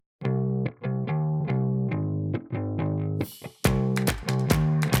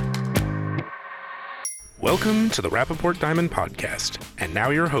Welcome to the Rappaport Diamond Podcast, and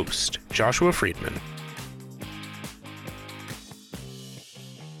now your host, Joshua Friedman.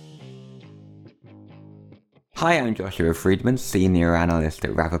 Hi, I'm Joshua Friedman, Senior Analyst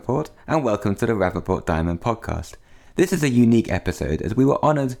at Rappaport, and welcome to the Rappaport Diamond Podcast. This is a unique episode as we were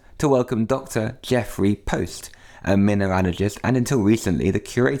honoured to welcome Dr. Jeffrey Post, a mineralogist and until recently the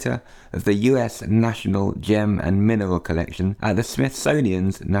curator of the US National Gem and Mineral Collection at the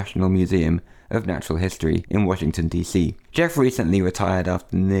Smithsonian's National Museum of Natural History in Washington, D.C. Jeff recently retired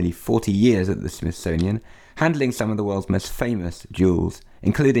after nearly 40 years at the Smithsonian, handling some of the world's most famous jewels,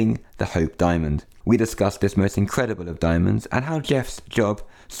 including the Hope Diamond. We discussed this most incredible of diamonds and how Jeff's job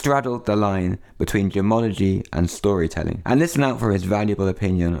straddled the line between gemology and storytelling. And listen out for his valuable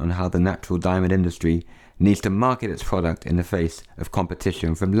opinion on how the natural diamond industry needs to market its product in the face of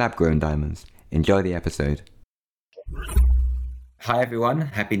competition from lab-grown diamonds. Enjoy the episode. Hi everyone,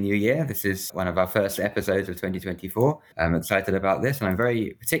 Happy New Year. This is one of our first episodes of 2024. I'm excited about this, and I'm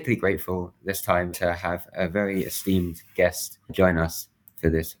particularly grateful this time to have a very esteemed guest join us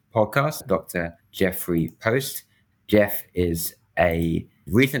for this podcast, Dr. Jeffrey Post. Jeff is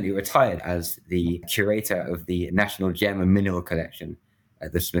recently retired as the curator of the National Gem and Mineral Collection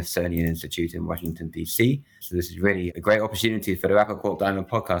at the Smithsonian Institute in Washington, D.C. So this is really a great opportunity for the Rappaport Diamond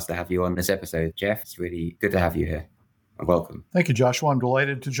Podcast to have you on this episode. Jeff, it's really good to have you here. Welcome. Thank you, Joshua. I'm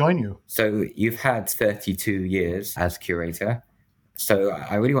delighted to join you. So you've had 32 years as curator. So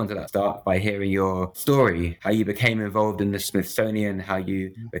I really wanted to start by hearing your story, how you became involved in the Smithsonian, how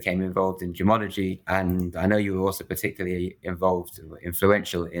you became involved in gemology. And I know you were also particularly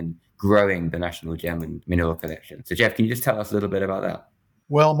influential in growing the National Gem and Mineral Collection. So Jeff, can you just tell us a little bit about that?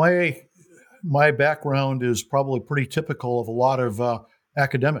 Well, my background is probably pretty typical of a lot of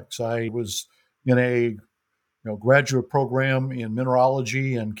academics. I was in a graduate program in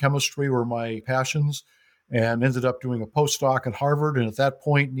mineralogy and chemistry were my passions, and ended up doing a postdoc at Harvard, and at that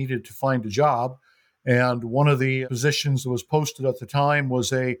point needed to find a job. And one of the positions that was posted at the time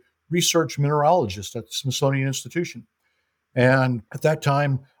was a research mineralogist at the Smithsonian Institution. And at that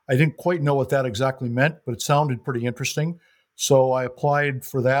time, I didn't quite know what that exactly meant, but it sounded pretty interesting. So I applied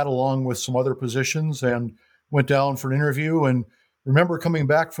for that along with some other positions and went down for an interview, and remember coming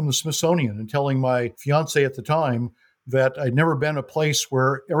back from the Smithsonian and telling my fiance at the time that I'd never been a place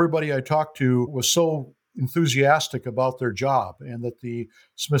where everybody I talked to was so enthusiastic about their job, and that the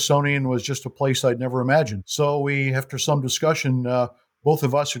Smithsonian was just a place I'd never imagined. So after some discussion, both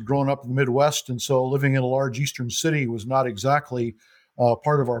of us had grown up in the Midwest, and so living in a large eastern city was not exactly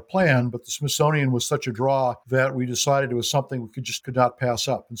part of our plan, but the Smithsonian was such a draw that we decided it was something we could not pass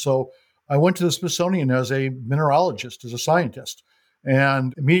up. And so I went to the Smithsonian as a mineralogist, as a scientist,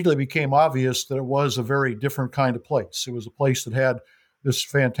 and immediately became obvious that it was a very different kind of place. It was a place that had this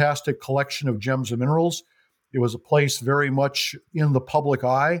fantastic collection of gems and minerals. It was a place very much in the public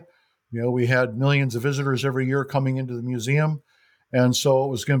eye. We had millions of visitors every year coming into the museum. And so it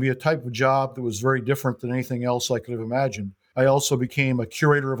was going to be a type of job that was very different than anything else I could have imagined. I also became a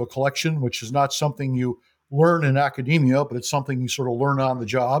curator of a collection, which is not something you learn in academia, but it's something you sort of learn on the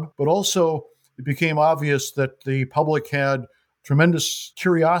job. But also it became obvious that the public had tremendous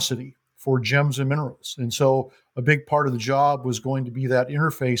curiosity for gems and minerals. And so a big part of the job was going to be that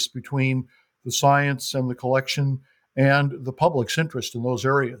interface between the science and the collection and the public's interest in those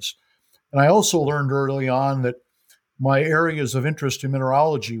areas. And I also learned early on that my areas of interest in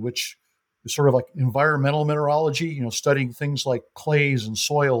mineralogy, which is sort of like environmental mineralogy, studying things like clays and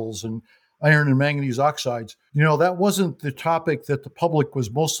soils and iron and manganese oxides, that wasn't the topic that the public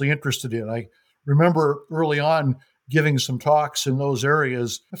was mostly interested in. I remember early on giving some talks in those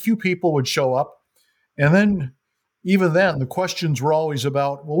areas. A few people would show up, and then even then, the questions were always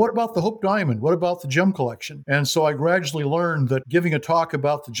about, well, what about the Hope Diamond? What about the gem collection? And so I gradually learned that giving a talk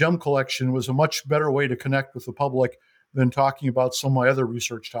about the gem collection was a much better way to connect with the public than talking about some of my other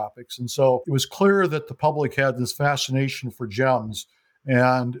research topics. And so it was clear that the public had this fascination for gems.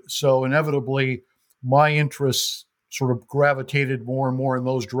 And so inevitably, my interests sort of gravitated more and more in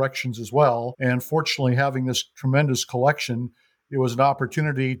those directions as well. And fortunately, having this tremendous collection, it was an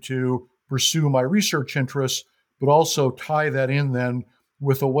opportunity to pursue my research interests, but also tie that in then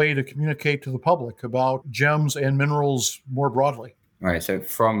with a way to communicate to the public about gems and minerals more broadly. All right, so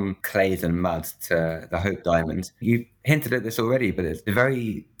from clays and mud to the Hope Diamond, you hinted at this already, but it's a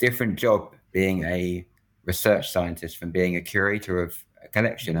very different job being a research scientist from being a curator of a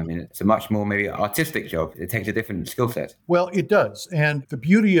collection. I mean, it's a much more maybe artistic job. It takes a different skill set. Well, it does. And the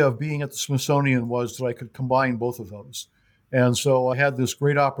beauty of being at the Smithsonian was that I could combine both of those. And so I had this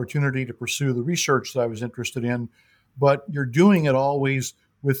great opportunity to pursue the research that I was interested in, but you're doing it always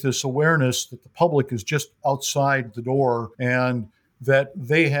with this awareness that the public is just outside the door and that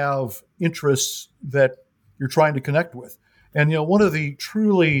they have interests that you're trying to connect with. And, one of the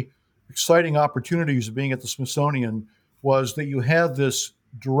truly exciting opportunities of being at the Smithsonian was that you had this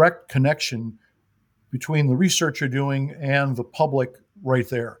direct connection between the research you're doing and the public right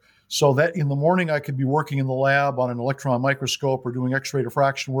there. So that in the morning I could be working in the lab on an electron microscope or doing X-ray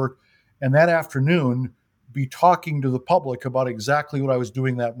diffraction work, and that afternoon be talking to the public about exactly what I was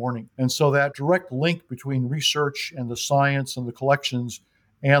doing that morning. And so that direct link between research and the science and the collections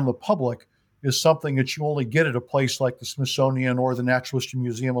and the public is something that you only get at a place like the Smithsonian or the Natural History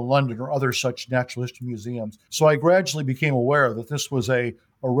Museum in London or other such natural history museums. So I gradually became aware that this was a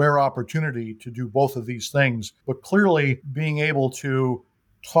rare opportunity to do both of these things. But clearly, being able to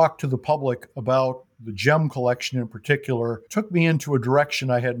talk to the public about the gem collection in particular took me into a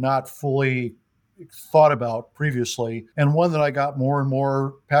direction I had not fully thought about previously, and one that I got more and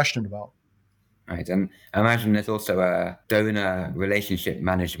more passionate about. Right. I imagine there's also a donor relationship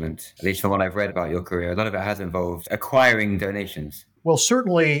management, at least from what I've read about your career. A lot of it has involved acquiring donations. Well,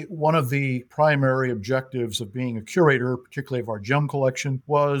 certainly one of the primary objectives of being a curator, particularly of our gem collection,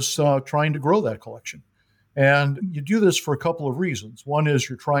 was trying to grow that collection. And you do this for a couple of reasons. One is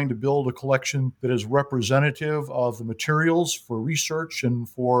you're trying to build a collection that is representative of the materials for research and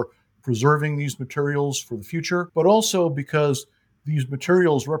for preserving these materials for the future, but also because these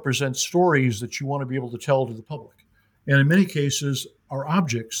materials represent stories that you want to be able to tell to the public. And in many cases are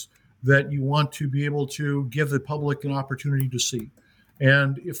objects that you want to be able to give the public an opportunity to see.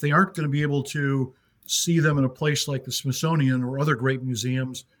 And if they aren't going to be able to see them in a place like the Smithsonian or other great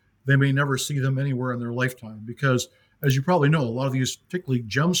museums, they may never see them anywhere in their lifetime. Because as you probably know, a lot of these, particularly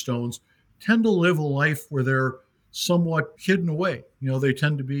gemstones, tend to live a life where they're somewhat hidden away. They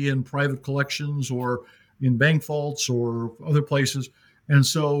tend to be in private collections or in bank vaults or other places. And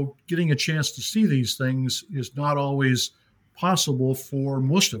so getting a chance to see these things is not always possible for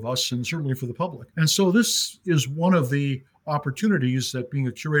most of us and certainly for the public. And so this is one of the opportunities that being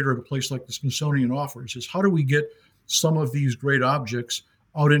a curator of a place like the Smithsonian offers, is how do we get some of these great objects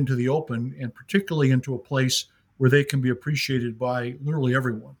out into the open, and particularly into a place where they can be appreciated by literally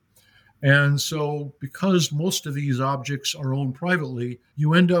everyone. And so because most of these objects are owned privately,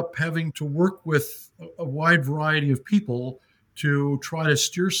 you end up having to work with a wide variety of people to try to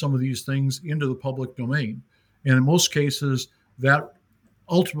steer some of these things into the public domain. And in most cases, that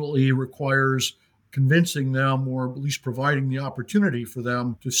ultimately requires convincing them, or at least providing the opportunity for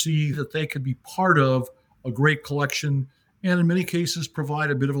them to see that they could be part of a great collection, and in many cases provide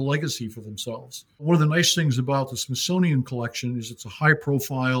a bit of a legacy for themselves. One of the nice things about the Smithsonian collection is it's a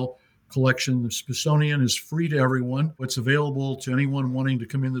high-profile collection. The Smithsonian is free to everyone. It's available to anyone wanting to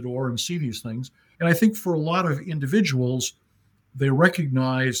come in the door and see these things. And I think for a lot of individuals, they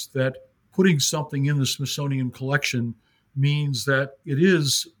recognize that putting something in the Smithsonian collection means that it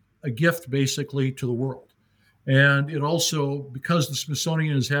is a gift basically to the world. And it also, because the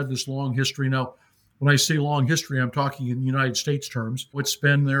Smithsonian has had this long history now, when I say long history, I'm talking in United States terms. It's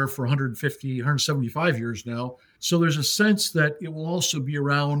been there for 150, 175 years now. So there's a sense that it will also be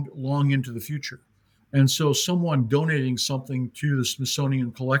around long into the future. And so someone donating something to the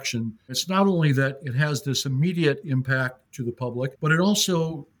Smithsonian collection, it's not only that it has this immediate impact to the public, but it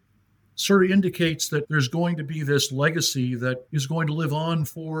also sort of indicates that there's going to be this legacy that is going to live on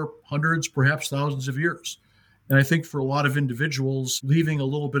for hundreds, perhaps thousands of years. And I think for a lot of individuals, leaving a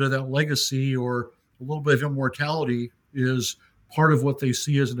little bit of that legacy or a little bit of immortality is part of what they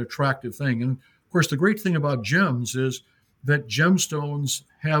see as an attractive thing. And of course, the great thing about gems is that gemstones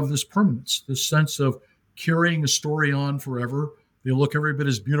have this permanence, this sense of carrying a story on forever. They look every bit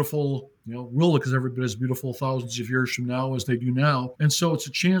as beautiful, will look every bit as beautiful thousands of years from now as they do now. And so it's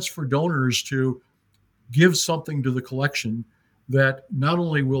a chance for donors to give something to the collection that not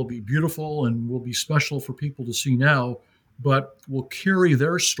only will be beautiful and will be special for people to see now, but will carry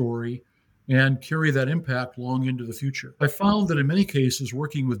their story and carry that impact long into the future. I found that in many cases,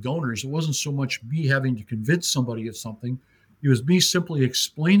 working with donors, it wasn't so much me having to convince somebody of something. It was me simply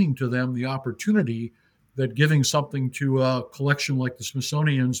explaining to them the opportunity that giving something to a collection like the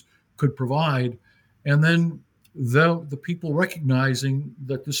Smithsonian's could provide, and then the people recognizing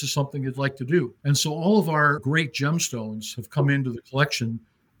that this is something they'd like to do. And so all of our great gemstones have come into the collection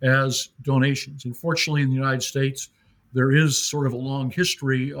as donations. Unfortunately, in the United States, there is sort of a long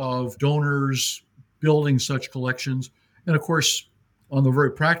history of donors building such collections. And of course, on the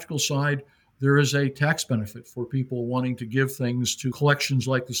very practical side, there is a tax benefit for people wanting to give things to collections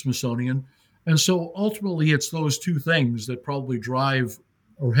like the Smithsonian. And so ultimately, it's those two things that probably drive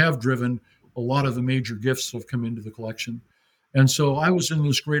or have driven a lot of the major gifts that have come into the collection. And so I was in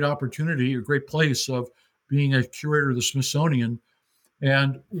this great opportunity, a great place of being a curator of the Smithsonian.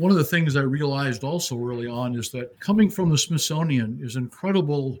 And one of the things I realized also early on is that coming from the Smithsonian is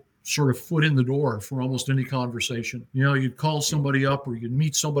incredible sort of foot in the door for almost any conversation. You'd call somebody up or you'd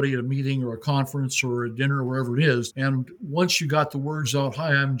meet somebody at a meeting or a conference or a dinner, wherever it is. And once you got the words out,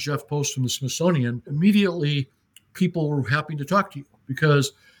 "Hi, I'm Jeff Post from the Smithsonian," immediately people were happy to talk to you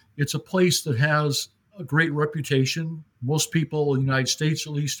because it's a place that has a great reputation. Most people in the United States,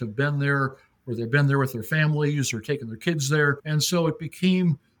 at least, have been there, or they've been there with their families or taken their kids there. And so it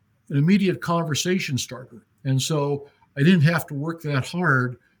became an immediate conversation starter. And so I didn't have to work that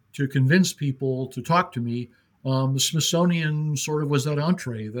hard to convince people to talk to me. The Smithsonian sort of was that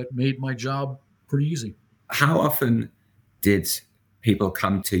entree that made my job pretty easy. How often did people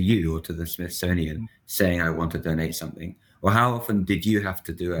come to you or to the Smithsonian saying, "I want to donate something"? Or how often did you have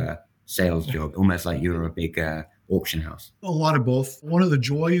to do a sales job, almost like you were a big auction house? A lot of both. One of the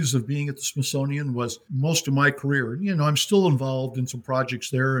joys of being at the Smithsonian was most of my career. I'm still involved in some projects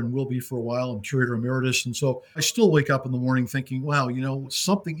there and will be for a while. I'm curator emeritus. And so I still wake up in the morning thinking, wow,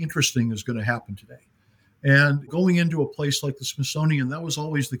 something interesting is going to happen today. And going into a place like the Smithsonian, that was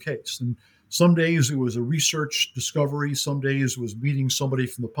always the case. And some days it was a research discovery. Some days it was meeting somebody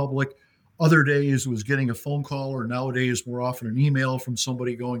from the public. Other days it was getting a phone call, or nowadays more often an email from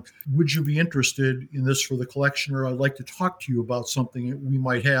somebody going, "Would you be interested in this for the collection?" Or, "I'd like to talk to you about something that we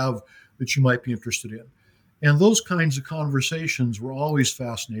might have that you might be interested in." And those kinds of conversations were always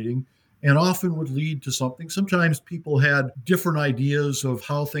fascinating and often would lead to something. Sometimes people had different ideas of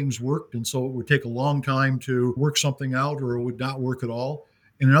how things worked, and so it would take a long time to work something out, or it would not work at all.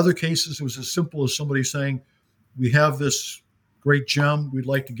 And in other cases, it was as simple as somebody saying, "We have this great gem, we'd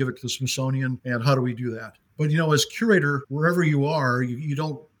like to give it to the Smithsonian, and how do we do that?" But as curator, wherever you are, you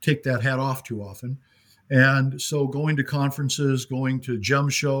don't take that hat off too often. And so going to conferences, going to gem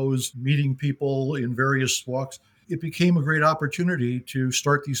shows, meeting people in various walks, it became a great opportunity to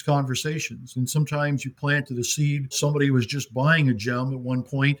start these conversations. And sometimes you planted a seed. Somebody was just buying a gem at one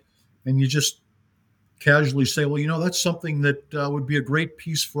point, and you just casually say, "Well, that's something that would be a great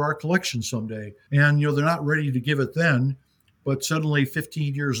piece for our collection someday." And, they're not ready to give it then. But suddenly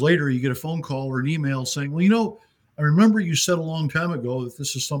 15 years later, you get a phone call or an email saying, "Well, I remember you said a long time ago that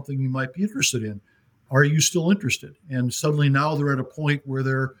this is something you might be interested in. Are you still interested?" And suddenly now they're at a point where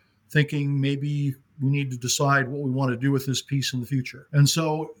they're thinking maybe we need to decide what we want to do with this piece in the future. And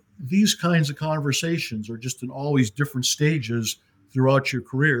so these kinds of conversations are just in always different stages throughout your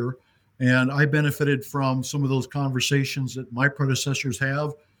career. And I benefited from some of those conversations that my predecessors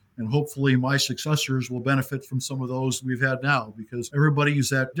have. And hopefully my successors will benefit from some of those we've had now, because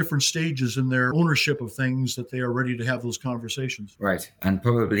everybody's at different stages in their ownership of things that they are ready to have those conversations. Right. And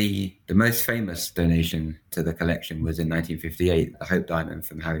probably the most famous donation to the collection was in 1958, the Hope Diamond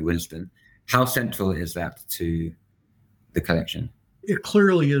from Harry Winston. How central is that to the collection? It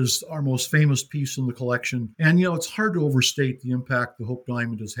clearly is our most famous piece in the collection. And, it's hard to overstate the impact the Hope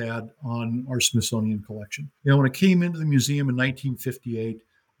Diamond has had on our Smithsonian collection. When it came into the museum in 1958,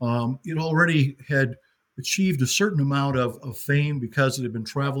 it already had achieved a certain amount of fame because it had been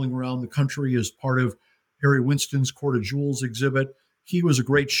traveling around the country as part of Harry Winston's Court of Jewels exhibit. He was a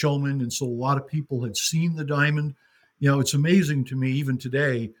great showman, and so a lot of people had seen the diamond. It's amazing to me, even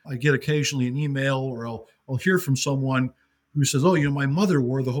today, I get occasionally an email, or I'll hear from someone who says, "Oh, my mother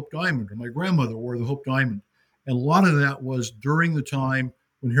wore the Hope Diamond, or my grandmother wore the Hope Diamond." And a lot of that was during the time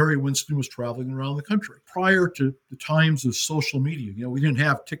when Harry Winston was traveling around the country. Prior to the times of social media, we didn't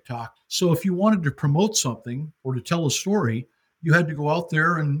have TikTok. So if you wanted to promote something or to tell a story, you had to go out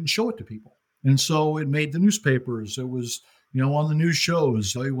there and show it to people. And so it made the newspapers. It was, on the news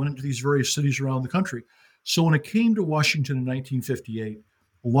shows. I went into these various cities around the country. So when it came to Washington in 1958,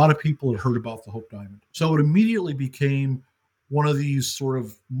 a lot of people had heard about the Hope Diamond. So it immediately became one of these sort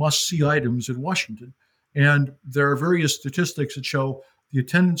of must-see items in Washington. And there are various statistics that show the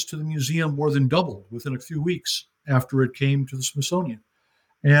attendance to the museum more than doubled within a few weeks after it came to the Smithsonian.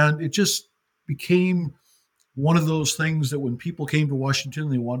 And it just became one of those things that when people came to Washington,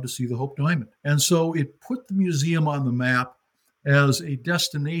 they wanted to see the Hope Diamond. And so it put the museum on the map as a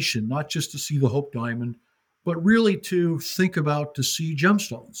destination, not just to see the Hope Diamond, but really to think about to see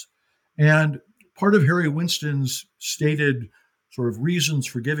gemstones. And part of Harry Winston's stated sort of reasons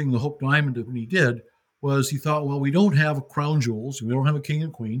for giving the Hope Diamond when he did was he thought, well, we don't have crown jewels, we don't have a king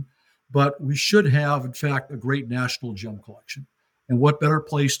and queen, but we should have, in fact, a great national gem collection. And what better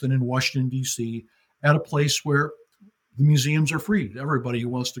place than in Washington, D.C., at a place where the museums are free to everybody who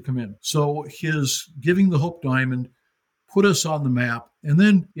wants to come in. So his giving the Hope Diamond put us on the map. And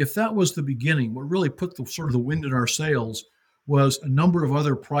then if that was the beginning, what really put the sort of the wind in our sails was a number of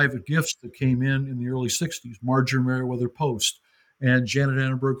other private gifts that came in the early 60s, Marjorie Meriwether Post and Janet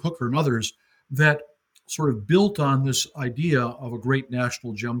Annenberg Hooker and others, that sort of built on this idea of a great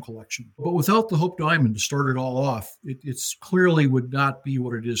national gem collection. But without the Hope Diamond to start it all off, it's clearly would not be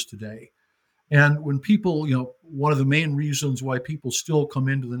what it is today. And when people, one of the main reasons why people still come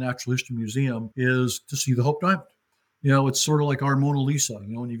into the Natural History Museum is to see the Hope Diamond. It's sort of like our Mona Lisa.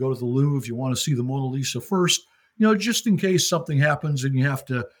 When you go to the Louvre, you want to see the Mona Lisa first, just in case something happens and you have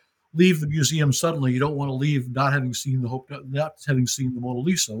to leave the museum suddenly. You don't want to leave not having seen the Mona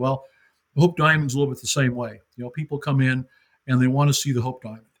Lisa. Well, the Hope Diamond's a little bit the same way. People come in and they want to see the Hope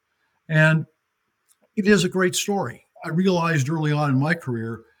Diamond. And it is a great story. I realized early on in my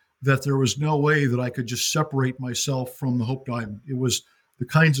career that there was no way that I could just separate myself from the Hope Diamond. It was the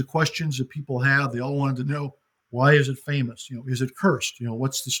kinds of questions that people had. They all wanted to know, why is it famous? Is it cursed?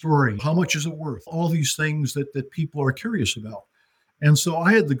 What's the story? How much is it worth? All these things that people are curious about. And so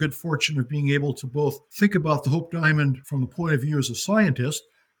I had the good fortune of being able to both think about the Hope Diamond from the point of view as a scientist.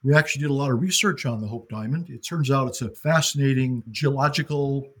 We actually did a lot of research on the Hope Diamond. It turns out it's a fascinating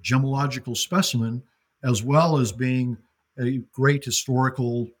gemological specimen, as well as being a great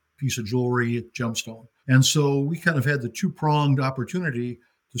historical piece of jewelry, gemstone. And so we kind of had the two-pronged opportunity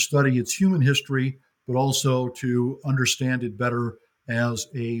to study its human history, but also to understand it better as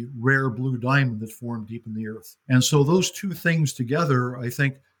a rare blue diamond that formed deep in the earth. And so those two things together, I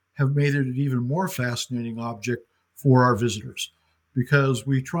think, have made it an even more fascinating object for our visitors, because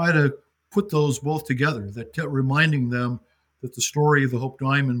we try to put those both together, reminding them that the story of the Hope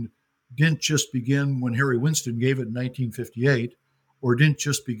Diamond didn't just begin when Harry Winston gave it in 1958, or didn't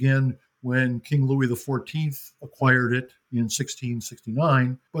just begin when King Louis XIV acquired it in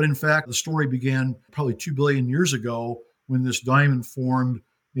 1669, but in fact, the story began probably 2 billion years ago when this diamond formed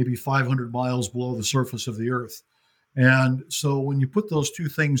maybe 500 miles below the surface of the earth. And so when you put those two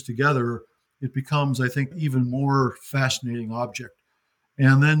things together, it becomes, I think, even more fascinating object.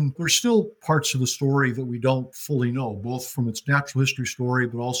 And then there's still parts of the story that we don't fully know, both from its natural history story,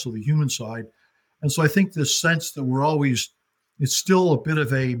 but also the human side. And so I think this sense that it's still a bit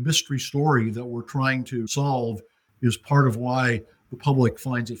of a mystery story that we're trying to solve is part of why the public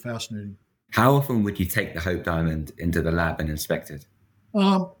finds it fascinating. How often would you take the Hope Diamond into the lab and inspect it?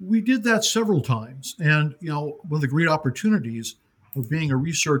 We did that several times. And, one of the great opportunities of being a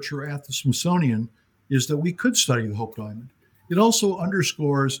researcher at the Smithsonian is that we could study the Hope Diamond. It also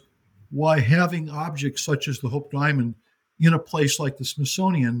underscores why having objects such as the Hope Diamond in a place like the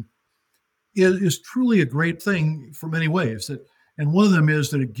Smithsonian is truly a great thing for many ways. And one of them is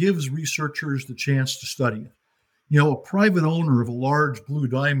that it gives researchers the chance to study it. A private owner of a large blue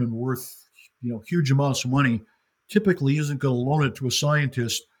diamond worth, huge amounts of money typically isn't going to loan it to a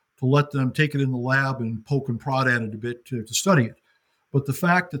scientist to let them take it in the lab and poke and prod at it a bit to study it. But the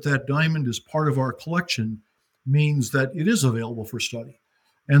fact that that diamond is part of our collection means that it is available for study.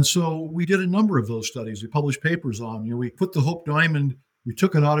 And so we did a number of those studies. We published papers on, we put the Hope Diamond, we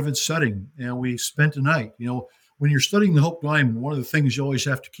took it out of its setting and we spent a night. When you're studying the Hope Diamond, one of the things you always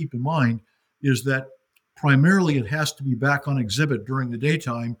have to keep in mind is that primarily it has to be back on exhibit during the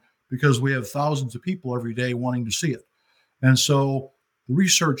daytime because we have thousands of people every day wanting to see it. And so the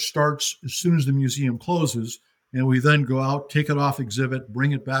research starts as soon as the museum closes, and we then go out, take it off exhibit,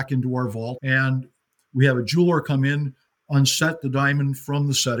 bring it back into our vault, and we have a jeweler come in, unset the diamond from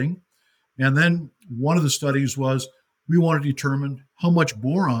the setting. And then one of the studies was we want to determine how much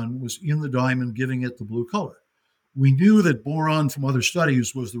boron was in the diamond, giving it the blue color. We knew that boron from other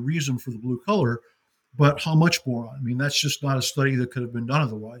studies was the reason for the blue color, but how much boron? I mean, that's just not a study that could have been done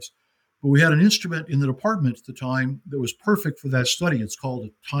otherwise. But we had an instrument in the department at the time that was perfect for that study. It's called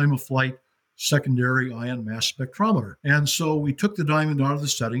a time of flight secondary ion mass spectrometer. And so we took the diamond out of the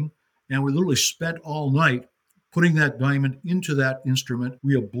setting and we literally spent all night putting that diamond into that instrument.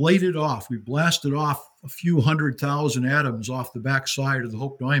 We ablated off, we blasted off a few 100,000 atoms off the backside of the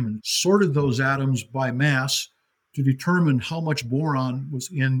Hope Diamond, sorted those atoms by mass to determine how much boron was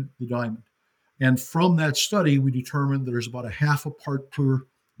in the diamond. And from that study, we determined that there's about a half a part per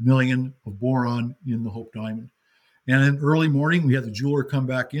million of boron in the Hope Diamond. And in early morning, we had the jeweler come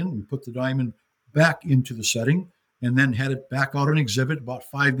back in. We put the diamond back into the setting and then had it back out on exhibit about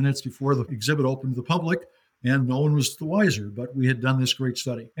 5 minutes before the exhibit opened to the public. And no one was the wiser, but we had done this great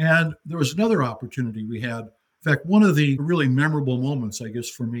study. And there was another opportunity we had. In fact, one of the really memorable moments, I guess,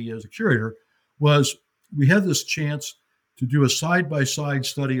 for me as a curator was we had this chance to do a side-by-side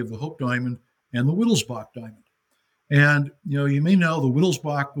study of the Hope Diamond and the Wittelsbach diamond. And, you may know the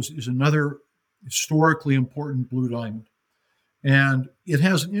Wittelsbach is another historically important blue diamond. And it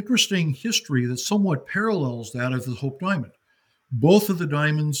has an interesting history that somewhat parallels that of the Hope Diamond. Both of the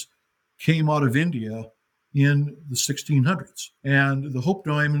diamonds came out of India in the 1600s. And the Hope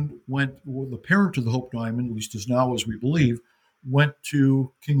Diamond the parent of the Hope Diamond, at least as now as we believe, went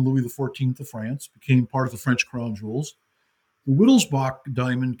to King Louis XIV of France, became part of the French crown jewels. The Wittelsbach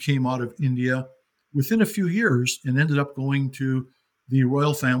diamond came out of India within a few years and ended up going to the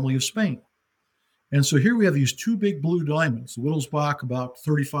royal family of Spain. And so here we have these two big blue diamonds. The Wittelsbach, about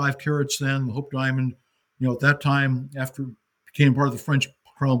 35 carats then. The Hope Diamond, at that time, after it became part of the French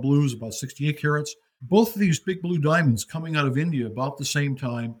crown blues, about 68 carats. Both of these big blue diamonds coming out of India about the same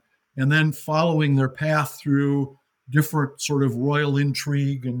time, and then following their path through different sort of royal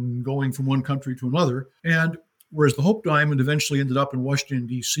intrigue and going from one country to another. And whereas the Hope Diamond eventually ended up in Washington,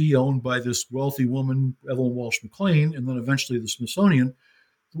 D.C., owned by this wealthy woman, Evelyn Walsh McLean, and then eventually the Smithsonian,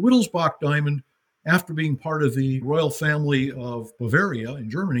 the Wittelsbach diamond, after being part of the royal family of Bavaria in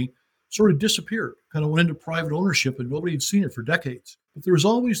Germany, sort of disappeared, kind of went into private ownership, and nobody had seen it for decades. But there was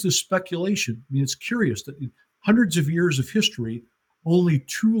always this speculation. I mean, it's curious that in hundreds of years of history, only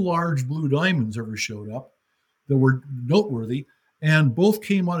two large blue diamonds ever showed up that were noteworthy, and both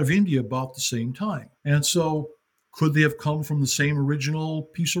came out of India about the same time. And so could they have come from the same original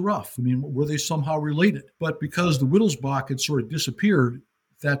piece of rough? I mean, were they somehow related? But because the Wittelsbach had sort of disappeared,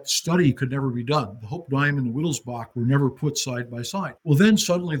 that study could never be done. The Hope Diamond and Wittelsbach were never put side by side. Well, then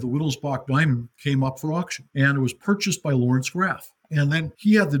suddenly the Wittelsbach diamond came up for auction, and it was purchased by Lawrence Graff. And then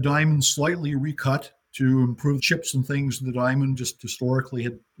he had the diamond slightly recut to improve chips and things in the diamond, just historically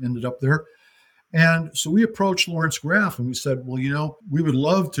had ended up there. And so we approached Lawrence Graff and we said, well, we would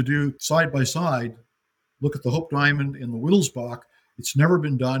love to do side by side, look at the Hope Diamond and the Wittelsbach. It's never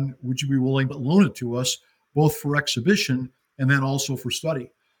been done. Would you be willing to loan it to us, both for exhibition and then also for study?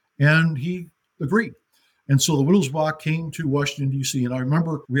 And he agreed. And so the Wittelsbach came to Washington, D.C. And I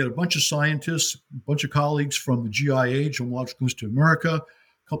remember we had a bunch of scientists, a bunch of colleagues from the GIA, Gemological Institute of America,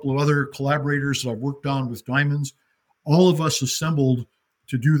 a couple of other collaborators that I've worked on with diamonds. All of us assembled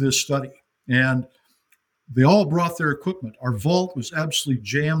to do this study. And they all brought their equipment. Our vault was absolutely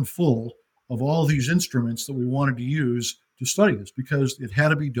jammed full of all these instruments that we wanted to use to study this because it had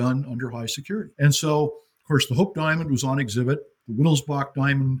to be done under high security. And so, of course, the Hope Diamond was on exhibit. The Wittelsbach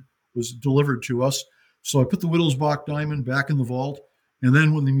diamond was delivered to us. So I put the Wittelsbach diamond back in the vault. And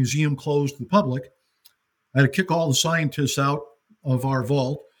then when the museum closed to the public, I had to kick all the scientists out of our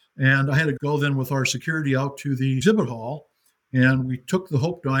vault. And I had to go then with our security out to the exhibit hall. And we took the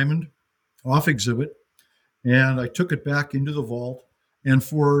Hope Diamond off exhibit. And I took it back into the vault. And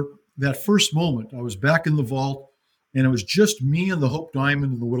for that first moment, I was back in the vault. And it was just me and the Hope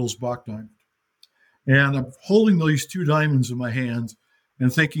Diamond and the Wittelsbach diamond. And I'm holding these two diamonds in my hands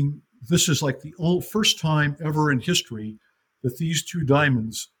and thinking, this is like the first time ever in history that these two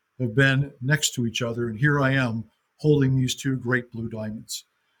diamonds have been next to each other. And here I am holding these two great blue diamonds.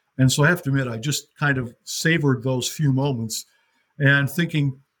 And so I have to admit, I just kind of savored those few moments and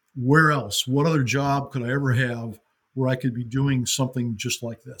thinking, where else? What other job could I ever have where I could be doing something just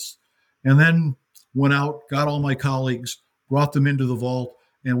like this? And then went out, got all my colleagues, brought them into the vault,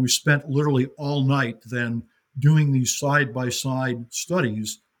 and we spent literally all night then doing these side-by-side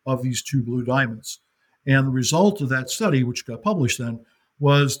studies of these two blue diamonds. And the result of that study, which got published then,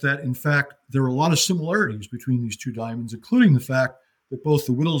 was that, in fact, there were a lot of similarities between these two diamonds, including the fact that both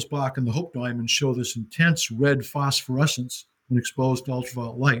the Wittelsbach and the Hope Diamond show this intense red phosphorescence when exposed to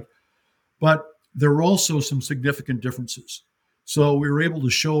ultraviolet light. But there were also some significant differences. So we were able to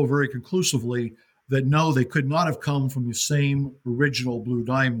show very conclusively that no, they could not have come from the same original blue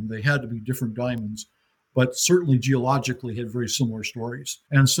diamond. They had to be different diamonds, but certainly geologically had very similar stories.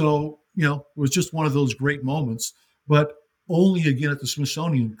 And so, it was just one of those great moments. But only again at the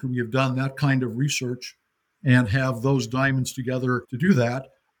Smithsonian could we have done that kind of research and have those diamonds together to do that.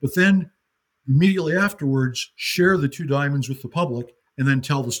 But then immediately afterwards, share the two diamonds with the public and then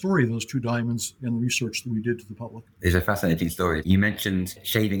tell the story of those two diamonds and the research that we did to the public. It's a fascinating story. You mentioned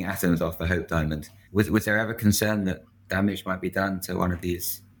shaving atoms off the Hope Diamond. Was there ever concern that damage might be done to one of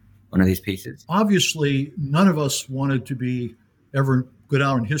these pieces? Obviously, none of us wanted to ever go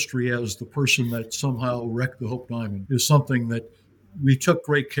down in history as the person that somehow wrecked the Hope Diamond. Is something that we took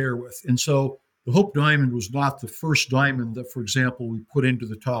great care with. And so the Hope Diamond was not the first diamond that, for example, we put into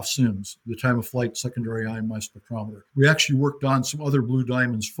the TOF SIMS, the time of flight secondary ion mass spectrometer. We actually worked on some other blue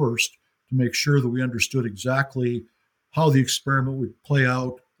diamonds first to make sure that we understood exactly how the experiment would play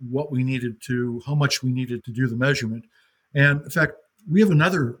out, how much we needed to do the measurement. And in fact, we have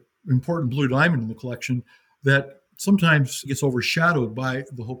another important blue diamond in the collection that sometimes gets overshadowed by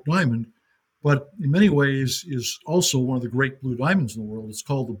the Hope Diamond. but in many ways is also one of the great blue diamonds in the world. It's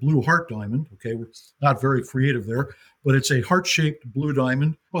called the blue heart diamond. Okay, we're not very creative there, but it's a heart-shaped blue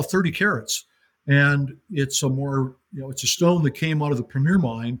diamond, about 30 carats. And it's a more, it's a stone that came out of the Premier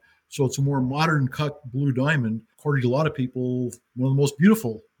mine. So it's a more modern cut blue diamond. According to a lot of people, one of the most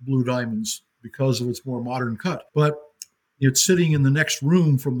beautiful blue diamonds because of its more modern cut. But it's sitting in the next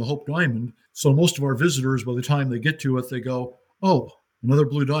room from the Hope Diamond. So most of our visitors, by the time they get to it, they go, oh, another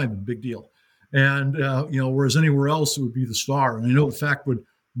blue diamond, big deal. And, whereas anywhere else it would be the star. And I know, in fact, when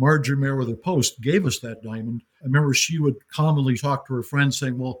Marjorie Merriweather Post gave us that diamond, I remember she would commonly talk to her friends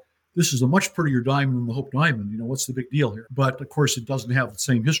saying, well, this is a much prettier diamond than the Hope Diamond. What's the big deal here? But of course, it doesn't have the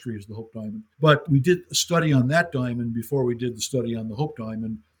same history as the Hope Diamond. But we did a study on that diamond before we did the study on the Hope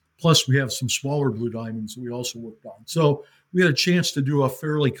Diamond. Plus, we have some smaller blue diamonds that we also worked on. So we had a chance to do a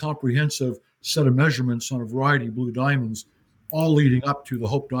fairly comprehensive set of measurements on a variety of blue diamonds, all leading up to the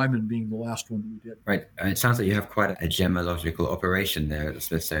Hope Diamond being the last one that we did. Right. It sounds like you have quite a gemological operation there at the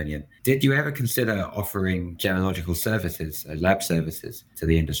Smithsonian. Did you ever consider offering gemological services, lab services to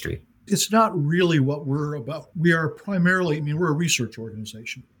the industry? It's not really what we're about. We are primarily, we're a research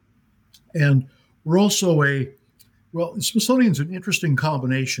organization. And we're also the Smithsonian's an interesting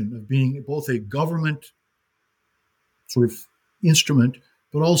combination of being both a government sort of instrument,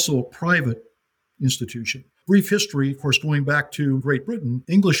 but also a private institution. Brief history, of course, going back to Great Britain,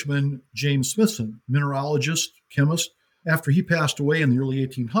 Englishman James Smithson, mineralogist, chemist, after he passed away in the early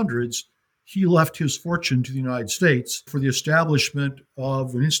 1800s, he left his fortune to the United States for the establishment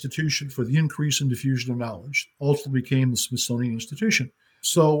of an institution for the increase and diffusion of knowledge, ultimately became the Smithsonian Institution.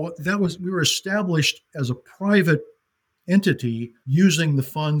 So we were established as a private entity using the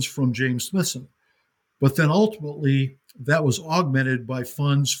funds from James Smithson. But then ultimately, that was augmented by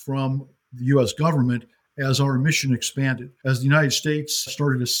funds from the U.S. government as our mission expanded. As the United States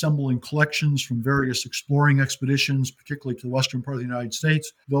started assembling collections from various exploring expeditions, particularly to the western part of the United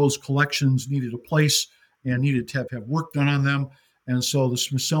States, those collections needed a place and needed to have work done on them. And so the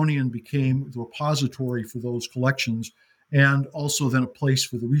Smithsonian became the repository for those collections, and also then a place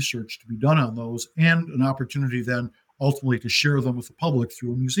for the research to be done on those, and an opportunity then ultimately to share them with the public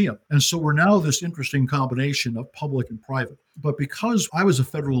through a museum. And so we're now this interesting combination of public and private. But because I was a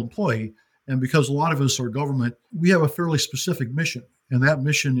federal employee, and because a lot of us are government, we have a fairly specific mission. And that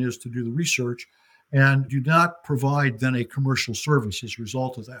mission is to do the research and do not provide then a commercial service as a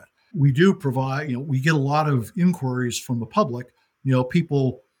result of that. We do provide, we get a lot of inquiries from the public,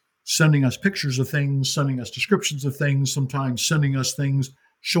 people sending us pictures of things, sending us descriptions of things, sometimes sending us things,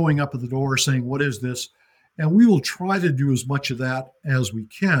 showing up at the door saying, what is this? And we will try to do as much of that as we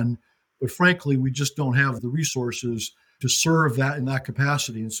can. But frankly, we just don't have the resources to serve that in that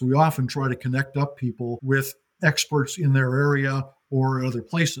capacity. And so we often try to connect up people with experts in their area or other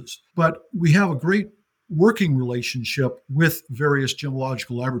places. But we have a great working relationship with various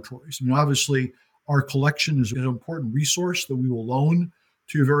gemological laboratories. Obviously, our collection is an important resource that we will loan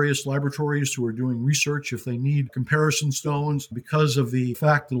to various laboratories who are doing research if they need comparison stones, because of the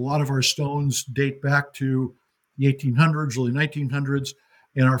fact that a lot of our stones date back to the 1800s, early 1900s,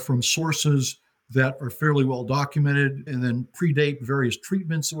 and are from sources that are fairly well documented and then predate various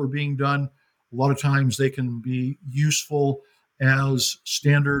treatments that were being done. A lot of times they can be useful as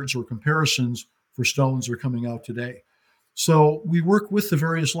standards or comparisons for stones that are coming out today. So we work with the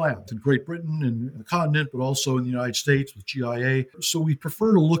various labs in Great Britain and the continent, but also in the United States with GIA. So we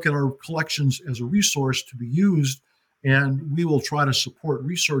prefer to look at our collections as a resource to be used, and we will try to support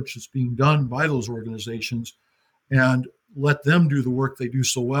research that's being done by those organizations and let them do the work they do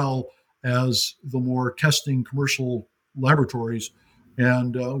so well as the more testing commercial laboratories.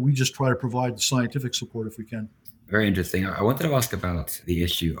 And we just try to provide the scientific support if we can. Very interesting. I wanted to ask about the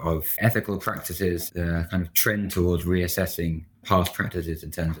issue of ethical practices, the kind of trend towards reassessing past practices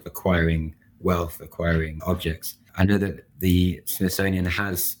in terms of acquiring wealth, acquiring objects. I know that the Smithsonian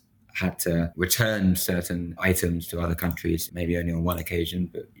has had to return certain items to other countries, maybe only on one occasion,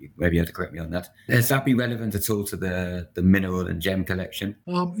 but you may be able to correct me on that. Has that been relevant at all to the mineral and gem collection?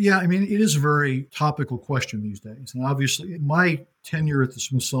 It is a very topical question these days. And obviously, my tenure at the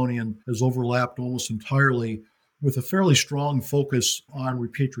Smithsonian has overlapped almost entirely with a fairly strong focus on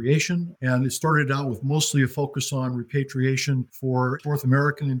repatriation. And it started out with mostly a focus on repatriation for North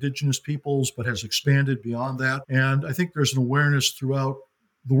American indigenous peoples, but has expanded beyond that. And I think there's an awareness throughout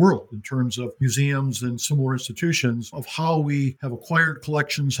the world in terms of museums and similar institutions of how we have acquired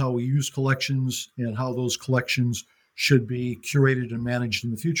collections, how we use collections, and how those collections should be curated and managed in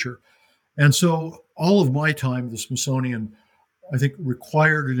the future. And so all of my time at the Smithsonian, I think,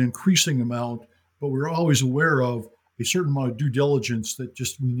 required an increasing amount, but we're always aware of, a certain amount of due diligence that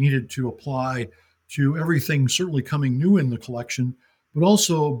just we needed to apply to everything certainly coming new in the collection, but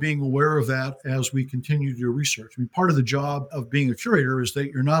also being aware of that as we continue to do research. I mean, part of the job of being a curator is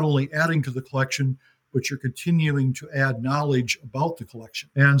that you're not only adding to the collection, but you're continuing to add knowledge about the collection.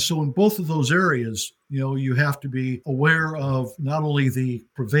 And so in both of those areas, you have to be aware of not only the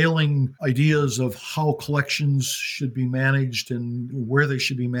prevailing ideas of how collections should be managed and where they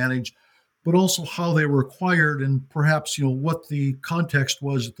should be managed, but also how they were acquired and perhaps, what the context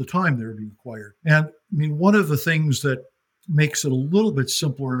was at the time they were being acquired. And I mean, one of the things that makes it a little bit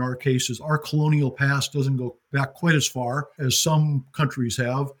simpler in our case is our colonial past doesn't go back quite as far as some countries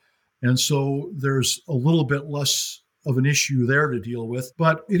have. And so there's a little bit less of an issue there to deal with,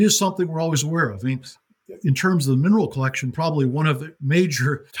 but it is something we're always aware of. I mean, in terms of the mineral collection, probably one of the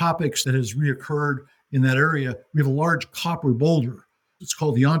major topics that has reoccurred in that area, we have a large copper boulder. It's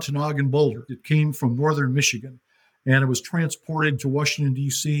called the Ontonagon boulder. It came from northern Michigan, and it was transported to Washington,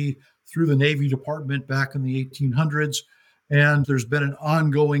 D.C. through the Navy Department back in the 1800s. And there's been an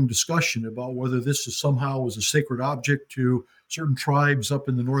ongoing discussion about whether this is somehow was a sacred object to certain tribes up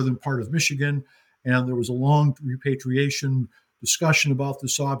in the northern part of Michigan. And there was a long repatriation discussion about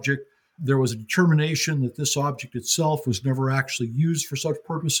this object. There was a determination that this object itself was never actually used for such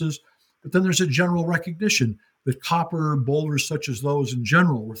purposes. But then there's a general recognition that copper boulders such as those in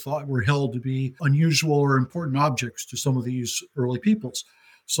general were held to be unusual or important objects to some of these early peoples.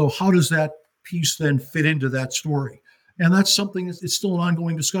 So how does that piece then fit into that story? And that's something it's still an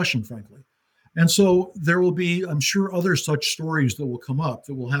ongoing discussion, frankly. And so there will be, I'm sure, other such stories that will come up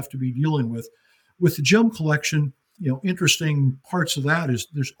that we'll have to be dealing with. With the gem collection, interesting parts of that is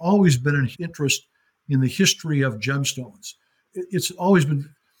there's always been an interest in the history of gemstones. It's always been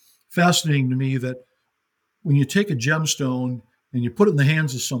fascinating to me that when you take a gemstone and you put it in the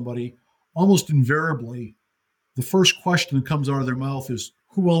hands of somebody, almost invariably, the first question that comes out of their mouth is,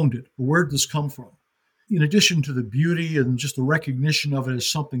 who owned it? Or where did this come from? In addition to the beauty and just the recognition of it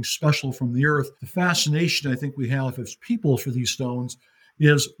as something special from the earth, the fascination I think we have as people for these stones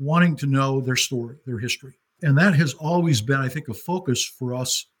is wanting to know their story, their history. And that has always been, I think, a focus for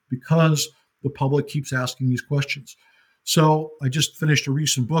us because the public keeps asking these questions. So I just finished a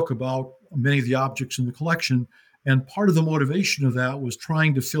recent book about many of the objects in the collection. And part of the motivation of that was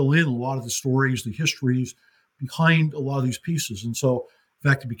trying to fill in a lot of the stories, the histories behind a lot of these pieces. And so, in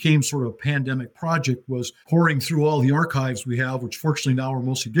fact, it became sort of a pandemic project, was pouring through all the archives we have, which fortunately now are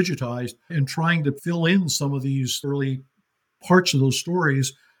mostly digitized, and trying to fill in some of these early parts of those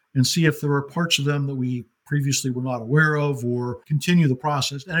stories and see if there are parts of them that we previously were not aware of or continue the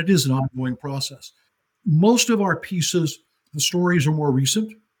process. And it is an ongoing process. Most of our pieces, the stories are more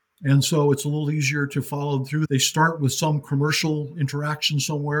recent. And so it's a little easier to follow through. They start with some commercial interaction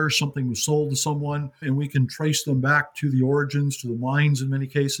somewhere, something was sold to someone, and we can trace them back to the origins, to the mines in many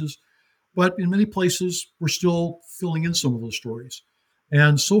cases. But in many places, we're still filling in some of those stories.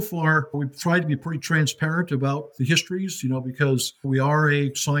 And so far, we've tried to be pretty transparent about the histories, because we are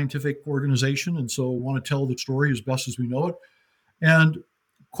a scientific organization, and so want to tell the story as best as we know it. And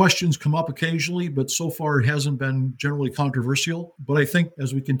questions come up occasionally, but so far it hasn't been generally controversial. But I think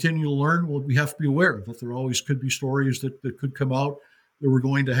as we continue to learn, we have to be aware that there always could be stories that could come out that we're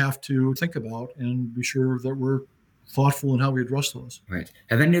going to have to think about and be sure that we're thoughtful in how we address those. Right.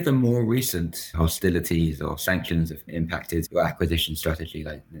 Have any of the more recent hostilities or sanctions have impacted your acquisition strategy,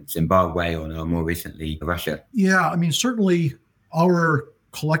 like Zimbabwe or now more recently Russia? Yeah, I mean, certainly our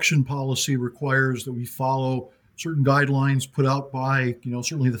collection policy requires that we follow certain guidelines put out by,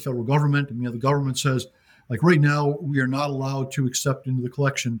 certainly the federal government. The government says, like right now, we are not allowed to accept into the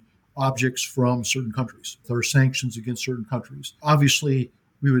collection objects from certain countries. There are sanctions against certain countries. Obviously,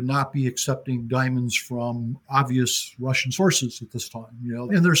 we would not be accepting diamonds from obvious Russian sources at this time,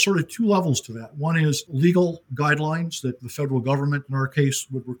 And there's sort of two levels to that. One is legal guidelines that the federal government, in our case,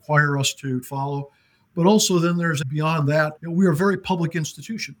 would require us to follow. But also then there's beyond that, we are a very public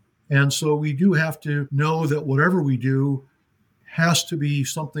institution. And so we do have to know that whatever we do has to be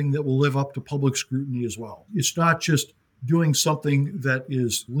something that will live up to public scrutiny as well. It's not just doing something that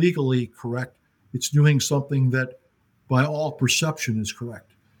is legally correct. It's doing something that by all perception is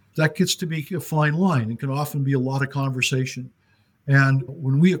correct. That gets to be a fine line and can often be a lot of conversation. And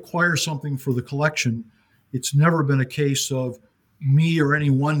when we acquire something for the collection, it's never been a case of me or any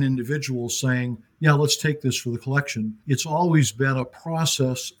one individual saying, yeah, let's take this for the collection. It's always been a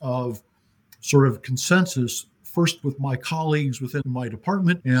process of sort of consensus, first with my colleagues within my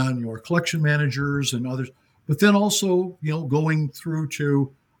department and our collection managers and others, but then also, going through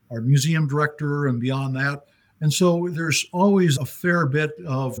to our museum director and beyond that. And so there's always a fair bit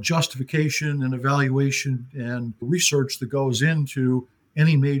of justification and evaluation and research that goes into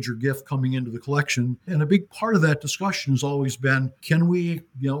any major gift coming into the collection. And a big part of that discussion has always been, can we,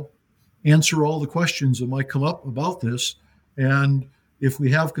 answer all the questions that might come up about this? And if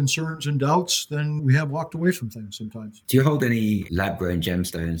we have concerns and doubts, then we have walked away from things sometimes. Do you hold any lab-grown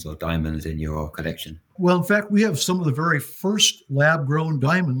gemstones or diamonds in your collection? Well, in fact, we have some of the very first lab-grown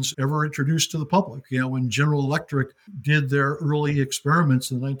diamonds ever introduced to the public. When General Electric did their early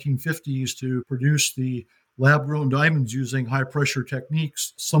experiments in the 1950s to produce the lab-grown diamonds using high-pressure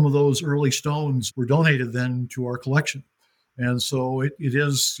techniques, some of those early stones were donated then to our collection. And so it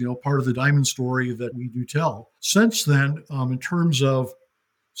is, part of the diamond story that we do tell. Since then, in terms of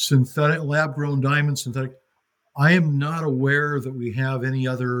synthetic, lab-grown diamonds, I am not aware that we have any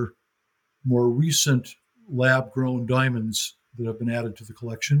other more recent lab-grown diamonds that have been added to the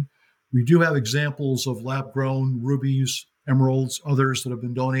collection. We do have examples of lab-grown rubies, emeralds, others that have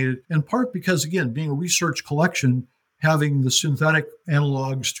been donated, in part because, again, being a research collection, having the synthetic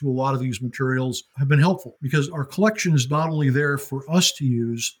analogs to a lot of these materials have been helpful because our collection is not only there for us to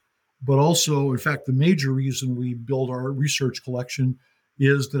use, but also, in fact, the major reason we build our research collection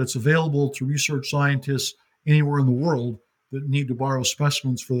is that it's available to research scientists anywhere in the world that need to borrow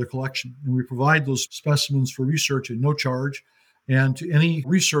specimens for their collection. And we provide those specimens for research at no charge and to any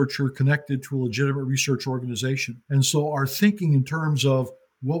researcher connected to a legitimate research organization. And so our thinking in terms of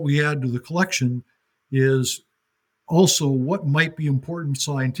what we add to the collection is also what might be important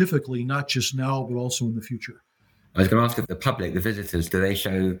scientifically, not just now, but also in the future. I was going to ask if the public, the visitors, do they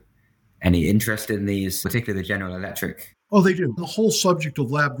show any interest in these, particularly the General Electric? Oh, they do. The whole subject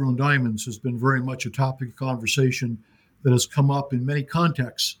of lab-grown diamonds has been very much a topic of conversation that has come up in many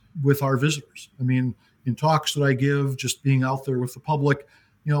contexts with our visitors. I mean, in talks that I give, just being out there with the public,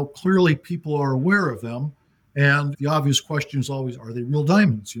 clearly people are aware of them. And the obvious question is always, are they real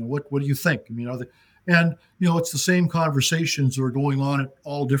diamonds? What do you think? I mean, are they? And, it's the same conversations that are going on at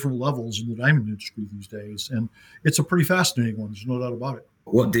all different levels in the diamond industry these days. And it's a pretty fascinating one. There's no doubt about it.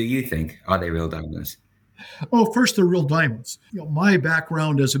 What do you think? Are they real diamonds? Oh, first, they're real diamonds. My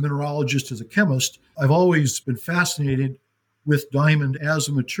background as a mineralogist, as a chemist, I've always been fascinated with diamond as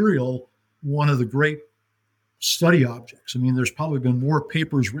a material, one of the great study objects. I mean, there's probably been more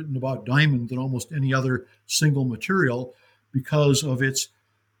papers written about diamond than almost any other single material because of its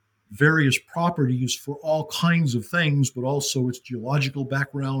various properties for all kinds of things, but also its geological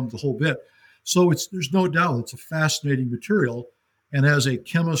background, the whole bit. So there's no doubt it's a fascinating material. And as a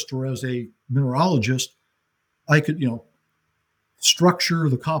chemist or as a mineralogist, I could, structure,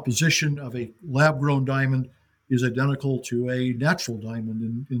 the composition of a lab-grown diamond is identical to a natural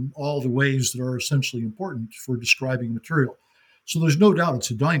diamond in all the ways that are essentially important for describing material. So there's no doubt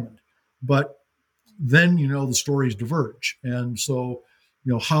it's a diamond. But then, the stories diverge. And so,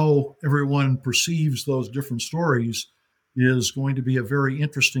 how everyone perceives those different stories is going to be a very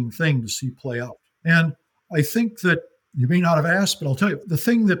interesting thing to see play out. And I think that you may not have asked, but I'll tell you, the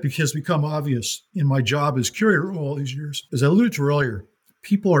thing that has become obvious in my job as curator all these years, as I alluded to earlier,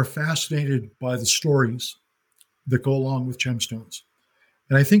 people are fascinated by the stories that go along with gemstones.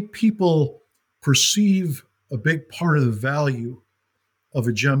 And I think people perceive a big part of the value of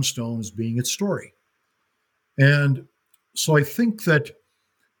a gemstone as being its story. And so I think that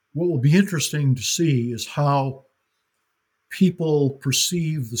what will be interesting to see is how people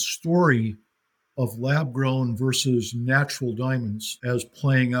perceive the story of lab-grown versus natural diamonds as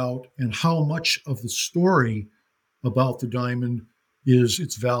playing out, and how much of the story about the diamond is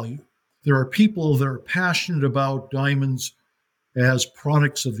its value. There are people that are passionate about diamonds as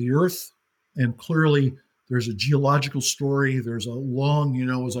products of the earth, and clearly there's a geological story. There's a long,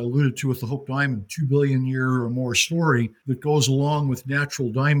 as I alluded to with the Hope Diamond, 2 billion year or more story that goes along with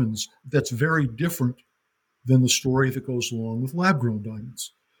natural diamonds that's very different than the story that goes along with lab-grown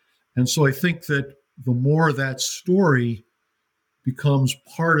diamonds. And so I think that the more that story becomes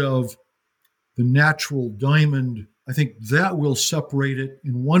part of the natural diamond, I think that will separate it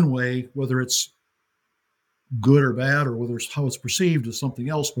in one way, whether it's good or bad, or whether it's how it's perceived as something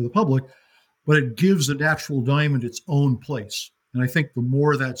else by the public, but it gives the natural diamond its own place. And I think the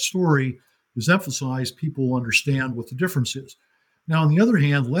more that story is emphasized, people will understand what the difference is. Now, on the other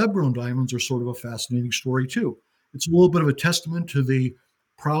hand, lab-grown diamonds are sort of a fascinating story too. It's a little bit of a testament to the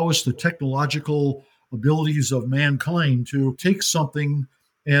prowess, the technological abilities of mankind to take something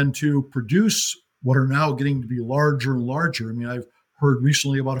and to produce what are now getting to be larger and larger. I mean, I've heard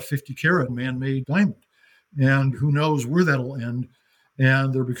recently about a 50-carat man-made diamond, and who knows where that'll end.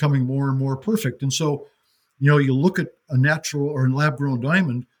 And they're becoming more and more perfect. And so, you look at a natural or a lab-grown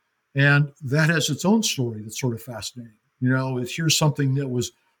diamond, And that has its own story that's sort of fascinating. Here's something that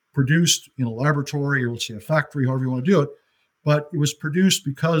was produced in a laboratory, or let's say a factory, however you want to do it, but it was produced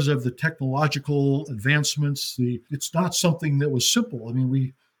because of the technological advancements. It's not something that was simple. I mean,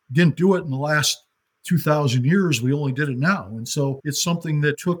 we didn't do it in the last 2,000 years. We only did it now. And so it's something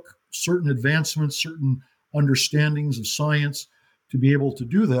that took certain advancements, certain understandings of science to be able to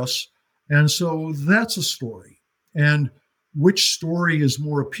do this. And so that's a story. And which story is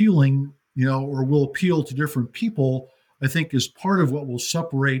more appealing, or will appeal to different people, I think is part of what will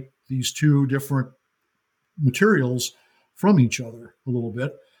separate these two different materials from each other a little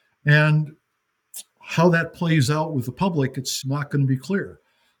bit. And how that plays out with the public, it's not going to be clear.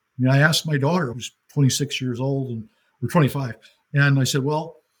 I asked my daughter, who's 26 years old or 25, and I said,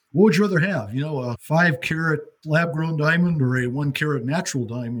 well, what would you rather have? A 5-carat lab-grown diamond or a 1-carat natural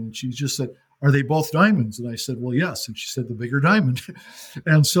diamond? And she just said, are they both diamonds? And I said, well, yes. And she said, the bigger diamond.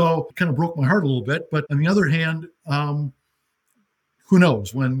 And so it kind of broke my heart a little bit. But on the other hand, who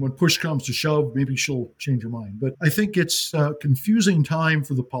knows? When push comes to shove, maybe she'll change her mind. But I think it's a confusing time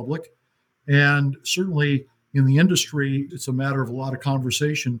for the public. And certainly in the industry, it's a matter of a lot of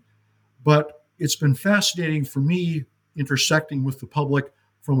conversation. But it's been fascinating for me intersecting with the public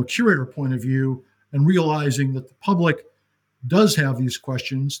from a curator point of view and realizing that the public does have these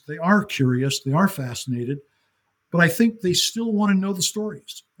questions. They are curious, they are fascinated, but I think they still want to know the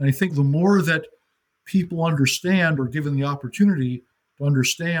stories. And I think the more that people understand, or given the opportunity to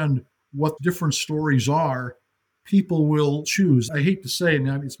understand what different stories are, people will choose. I hate to say,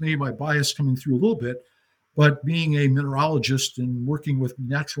 and it's maybe my bias coming through a little bit, but being a mineralogist and working with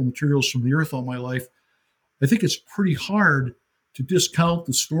natural materials from the earth all my life, I think it's pretty hard to discount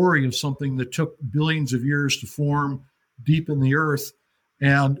the story of something that took billions of years to form deep in the earth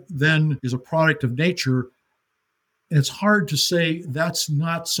and then is a product of nature. And it's hard to say that's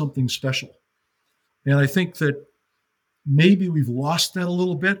not something special. And I think that maybe we've lost that a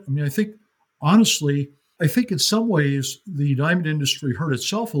little bit. I mean, honestly, I think in some ways the diamond industry hurt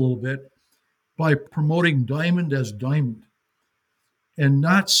itself a little bit by promoting diamond as diamond and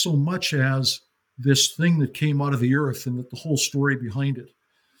not so much as this thing that came out of the earth and that the whole story behind it.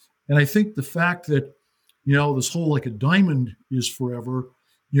 And I think the fact that, this whole like a diamond is forever,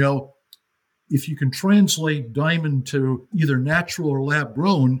 if you can translate diamond to either natural or lab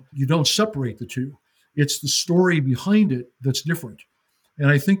grown, you don't separate the two. It's the story behind it that's different.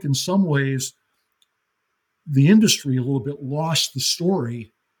 And I think in some ways, the industry a little bit lost the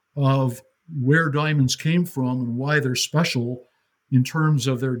story of where diamonds came from and why they're special in terms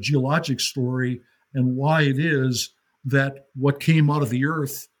of their geologic story and why it is that what came out of the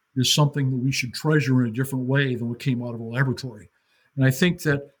earth is something that we should treasure in a different way than what came out of a laboratory. And I think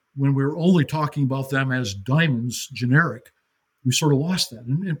that when we're only talking about them as diamonds, generic, we sort of lost that.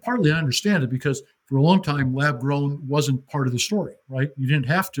 And partly I understand it because for a long time, lab grown wasn't part of the story, right? You didn't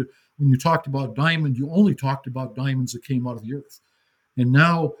have to, when you talked about diamond, you only talked about diamonds that came out of the earth. And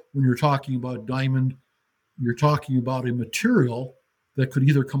now when you're talking about diamond, you're talking about a material that could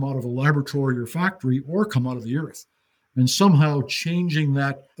either come out of a laboratory or factory or come out of the earth. And somehow changing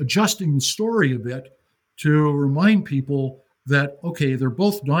that, adjusting the story a bit to remind people that, okay, they're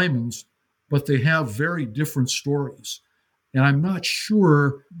both diamonds, but they have very different stories. And I'm not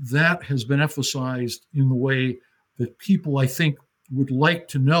sure that has been emphasized in the way that people, I think, would like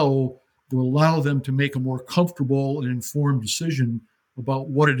to know to allow them to make a more comfortable and informed decision about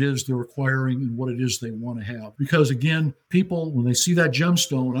what it is they're acquiring and what it is they want to have. Because again, people, when they see that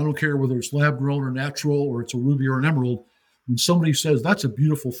gemstone, I don't care whether it's lab grown or natural or it's a ruby or an emerald, when somebody says, that's a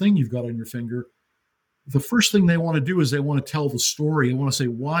beautiful thing you've got on your finger, the first thing they want to do is they want to tell the story. They want to say,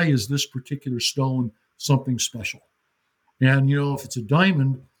 why is this particular stone something special? And, if it's a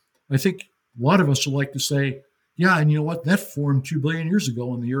diamond, I think a lot of us would like to say, yeah, and you know what? That formed 2 billion years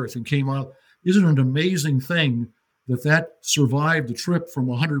ago on the earth and came out. Isn't it an amazing thing that survived the trip from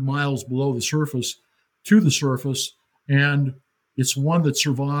 100 miles below the surface to the surface? And it's one that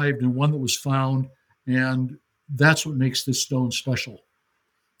survived and one that was found. And that's what makes this stone special.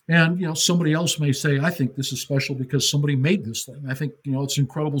 And, somebody else may say, I think this is special because somebody made this thing. I think, it's an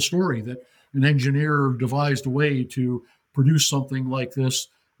incredible story that an engineer devised a way to produce something like this.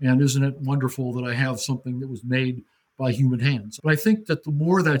 And isn't it wonderful that I have something that was made by human hands? But I think that the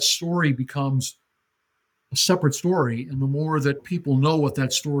more that story becomes a separate story and the more that people know what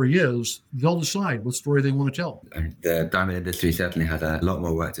that story is, they'll decide what story they want to tell. And the diamond industry certainly has a lot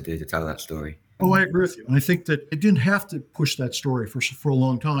more work to do to tell that story. Oh, I agree with you. And I think that it didn't have to push that story for a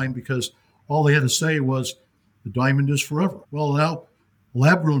long time because all they had to say was the diamond is forever. Well, now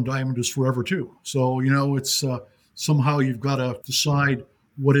lab-grown diamond is forever too. So, it's somehow you've got to decide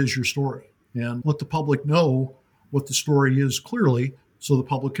what is your story, and let the public know what the story is clearly so the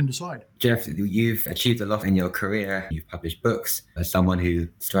public can decide. Jeff, you've achieved a lot in your career. You've published books. As someone who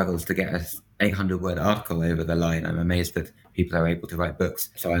struggles to get an 800-word article over the line, I'm amazed that people are able to write books.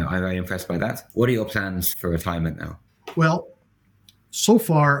 So I'm very impressed by that. What are your plans for retirement now? Well, so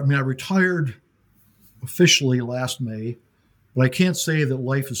far, I retired officially last May, but I can't say that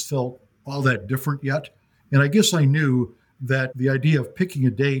life has felt all that different yet. And I guess I knew that the idea of picking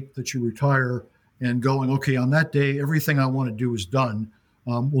a date that you retire and going, okay, on that day, everything I want to do is done,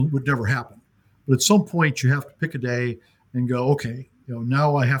 would never happen. But at some point, you have to pick a day and go, okay,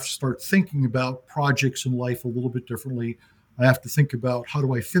 now I have to start thinking about projects in life a little bit differently. I have to think about how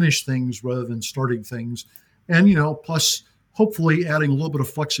do I finish things rather than starting things. And, plus hopefully adding a little bit of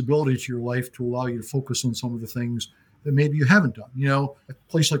flexibility to your life to allow you to focus on some of the things that maybe you haven't done. A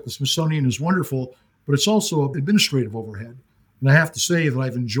place like the Smithsonian is wonderful, but it's also administrative overhead. And I have to say that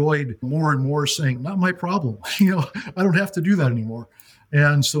I've enjoyed more and more saying, not my problem. I don't have to do that anymore.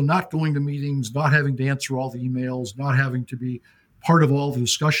 And so not going to meetings, not having to answer all the emails, not having to be part of all the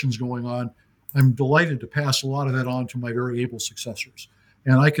discussions going on, I'm delighted to pass a lot of that on to my very able successors.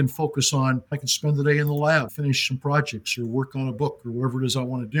 And I can I can spend the day in the lab, finish some projects or work on a book or whatever it is I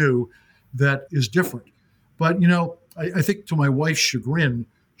want to do that is different. But, I think to my wife's chagrin,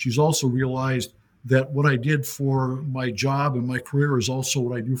 she's also realized that what I did for my job and my career is also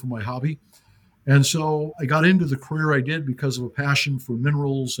what I do for my hobby. And so I got into the career I did because of a passion for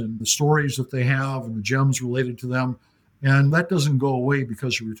minerals and the stories that they have and the gems related to them. And that doesn't go away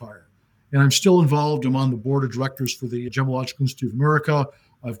because you retire. And I'm still involved. I'm on the board of directors for the Gemological Institute of America.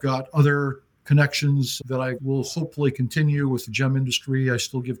 I've got other connections that I will hopefully continue with the gem industry. I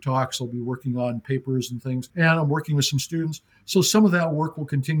still give talks. I'll be working on papers and things. And I'm working with some students. So some of that work will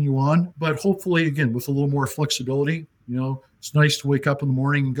continue on, but hopefully, again, with a little more flexibility. It's nice to wake up in the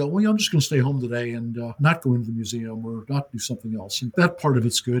morning and go, well, I'm just going to stay home today and not go into the museum or not do something else. And that part of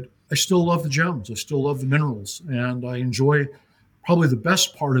it's good. I still love the gems. I still love the minerals. And I enjoy probably the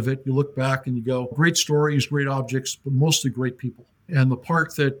best part of it. You look back and you go, great stories, great objects, but mostly great people. And the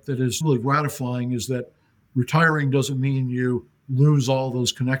part that is really gratifying is that retiring doesn't mean you lose all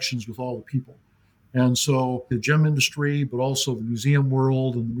those connections with all the people. And so the gem industry, but also the museum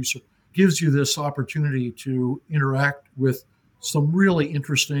world and the research gives you this opportunity to interact with some really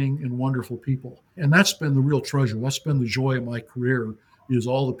interesting and wonderful people. And that's been the real treasure. That's been the joy of my career, is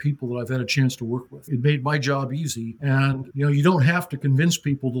all the people that I've had a chance to work with. It made my job easy. And, you don't have to convince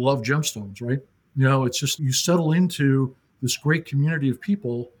people to love gemstones, right? It's just you settle into this great community of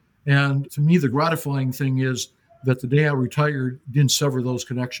people. And to me, the gratifying thing is that the day I retired didn't sever those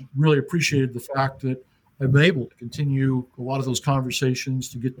connections. Really appreciated the fact that I've been able to continue a lot of those conversations,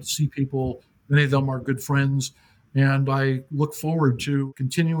 to get to see people. Many of them are good friends. And I look forward to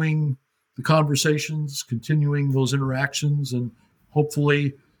continuing the conversations, continuing those interactions, and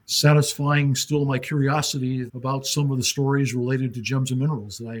hopefully satisfying still my curiosity about some of the stories related to gems and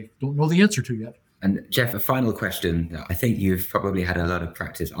minerals that I don't know the answer to yet. And Jeff, a final question that I think you've probably had a lot of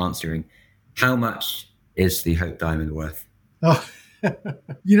practice answering. How much is the Hope Diamond worth? Oh,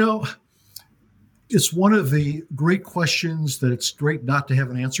 it's one of the great questions that it's great not to have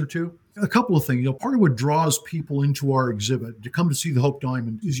an answer to. A couple of things. Part of what draws people into our exhibit to come to see the Hope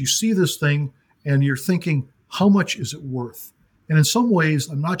Diamond is you see this thing and you're thinking, how much is it worth? And in some ways,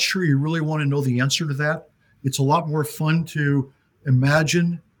 I'm not sure you really want to know the answer to that. It's a lot more fun to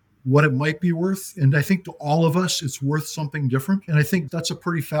imagine what it might be worth. And I think to all of us, it's worth something different. And I think that's a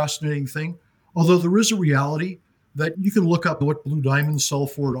pretty fascinating thing. Although there is a reality that you can look up what blue diamonds sell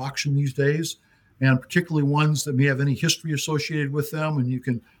for at auction these days, and particularly ones that may have any history associated with them. And you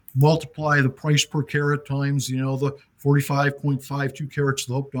can multiply the price per carat times, the 45.52 carats of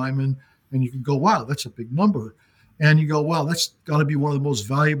the Hope Diamond. And you can go, wow, that's a big number. And you go, wow, that's got to be one of the most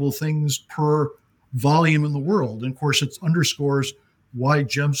valuable things per volume in the world. And of course, it underscores why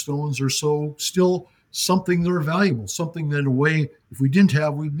gemstones are so still something that are valuable, something that in a way, if we didn't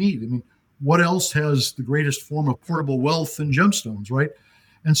have, we'd need. What else has the greatest form of portable wealth than gemstones, right?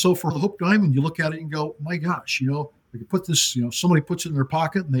 And so for the Hope Diamond, you look at it and go, my gosh, we could put this, somebody puts it in their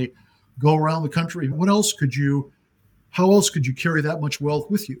pocket and they go around the country. How else could you carry that much wealth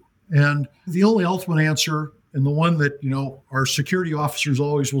with you? And the only ultimate answer, and the one that, our security officers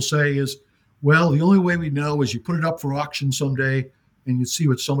always will say is, well, the only way we know is you put it up for auction someday and you see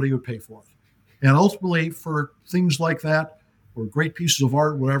what somebody would pay for it. And ultimately for things like that, or great pieces of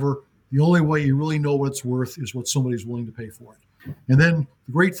art, whatever, the only way you really know what it's worth is what somebody's willing to pay for it. And then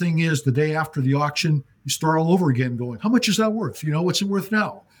the great thing is the day after the auction, you start all over again going, how much is that worth? What's it worth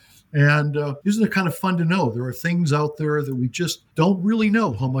now? And isn't it kind of fun to know there are things out there that we just don't really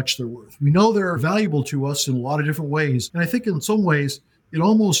know how much they're worth? We know they're valuable to us in a lot of different ways. And I think in some ways, it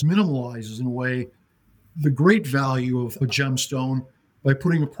almost minimalizes, in a way, the great value of a gemstone by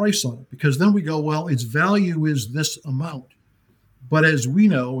putting a price on it. Because then we go, well, its value is this amount. But as we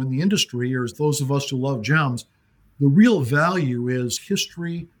know in the industry, or as those of us who love gems, the real value is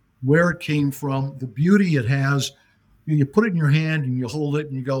history, where it came from, the beauty it has. You put it in your hand and you hold it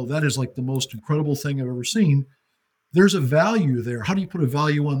and you go, that is like the most incredible thing I've ever seen. There's a value there. How do you put a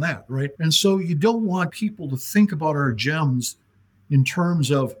value on that, right? And so you don't want people to think about our gems in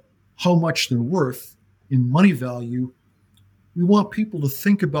terms of how much they're worth in money value. We want people to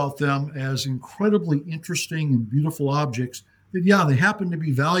think about them as incredibly interesting and beautiful objects that, yeah, they happen to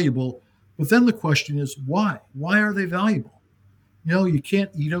be valuable. But then the question is, why? Why are they valuable? You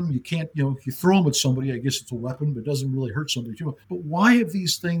can't eat them. You can't, if you throw them at somebody, I guess it's a weapon, but it doesn't really hurt somebody too much. But why have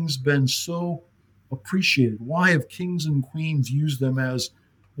these things been so appreciated? Why have kings and queens used them as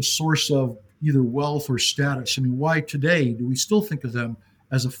a source of either wealth or status? I mean, why today do we still think of them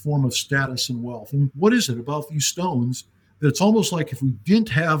as a form of status and wealth? I mean, what is it about these stones that it's almost like if we didn't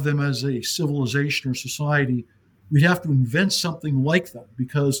have them as a civilization or society, we'd have to invent something like them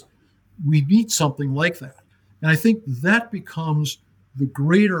because we need something like that. And I think that becomes the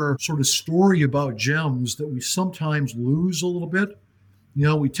greater sort of story about gems that we sometimes lose a little bit.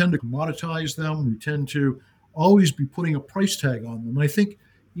 We tend to commoditize them. We tend to always be putting a price tag on them. And I think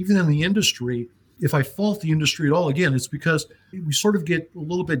even in the industry, if I fault the industry at all, again, it's because we sort of get a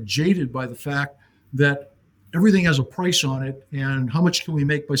little bit jaded by the fact that everything has a price on it and how much can we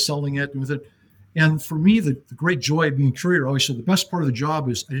make by selling it and with it. And for me, the great joy of being a curator, I always said the best part of the job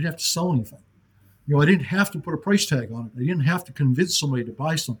is I didn't have to sell anything. I didn't have to put a price tag on it. I didn't have to convince somebody to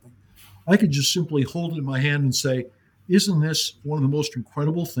buy something. I could just simply hold it in my hand and say, isn't this one of the most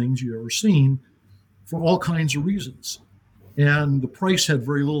incredible things you've ever seen for all kinds of reasons? And the price had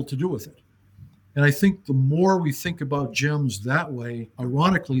very little to do with it. And I think the more we think about gems that way,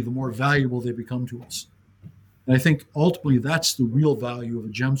 ironically, the more valuable they become to us. And I think ultimately that's the real value of a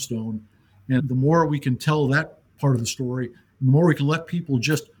gemstone. And the more we can tell that part of the story, the more we can let people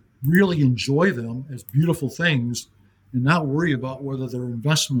just really enjoy them as beautiful things and not worry about whether they're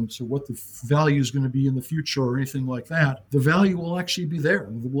investments or what the value is going to be in the future or anything like that, the value will actually be there.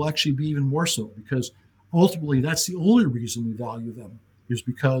 And it will actually be even more so because ultimately that's the only reason we value them is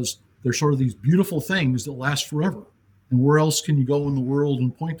because they're sort of these beautiful things that last forever. And where else can you go in the world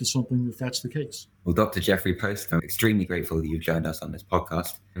and point to something if that's the case? Well, Dr. Jeffrey Post, I'm extremely grateful that you've joined us on this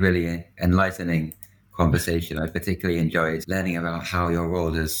podcast. Really enlightening conversation. I particularly enjoyed learning about how your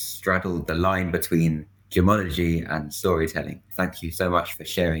role has straddled the line between gemology and storytelling. Thank you so much for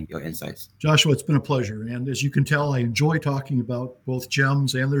sharing your insights. Joshua, it's been a pleasure. And as you can tell, I enjoy talking about both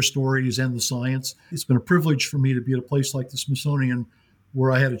gems and their stories and the science. It's been a privilege for me to be at a place like the Smithsonian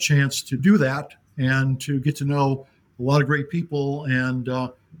where I had a chance to do that and to get to know a lot of great people and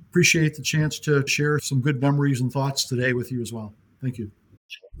appreciate the chance to share some good memories and thoughts today with you as well. Thank you.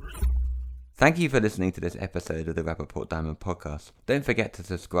 Thank you for listening to this episode of the Rappaport Diamond Podcast. Don't forget to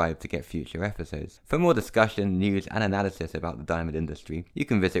subscribe to get future episodes. For more discussion, news and analysis about the diamond industry, you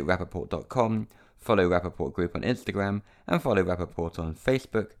can visit rappaport.com, follow Rappaport Group on Instagram, and follow Rappaport on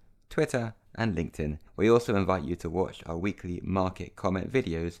Facebook, Twitter, and LinkedIn. We also invite you to watch our weekly market comment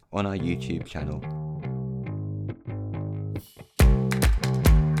videos on our YouTube channel.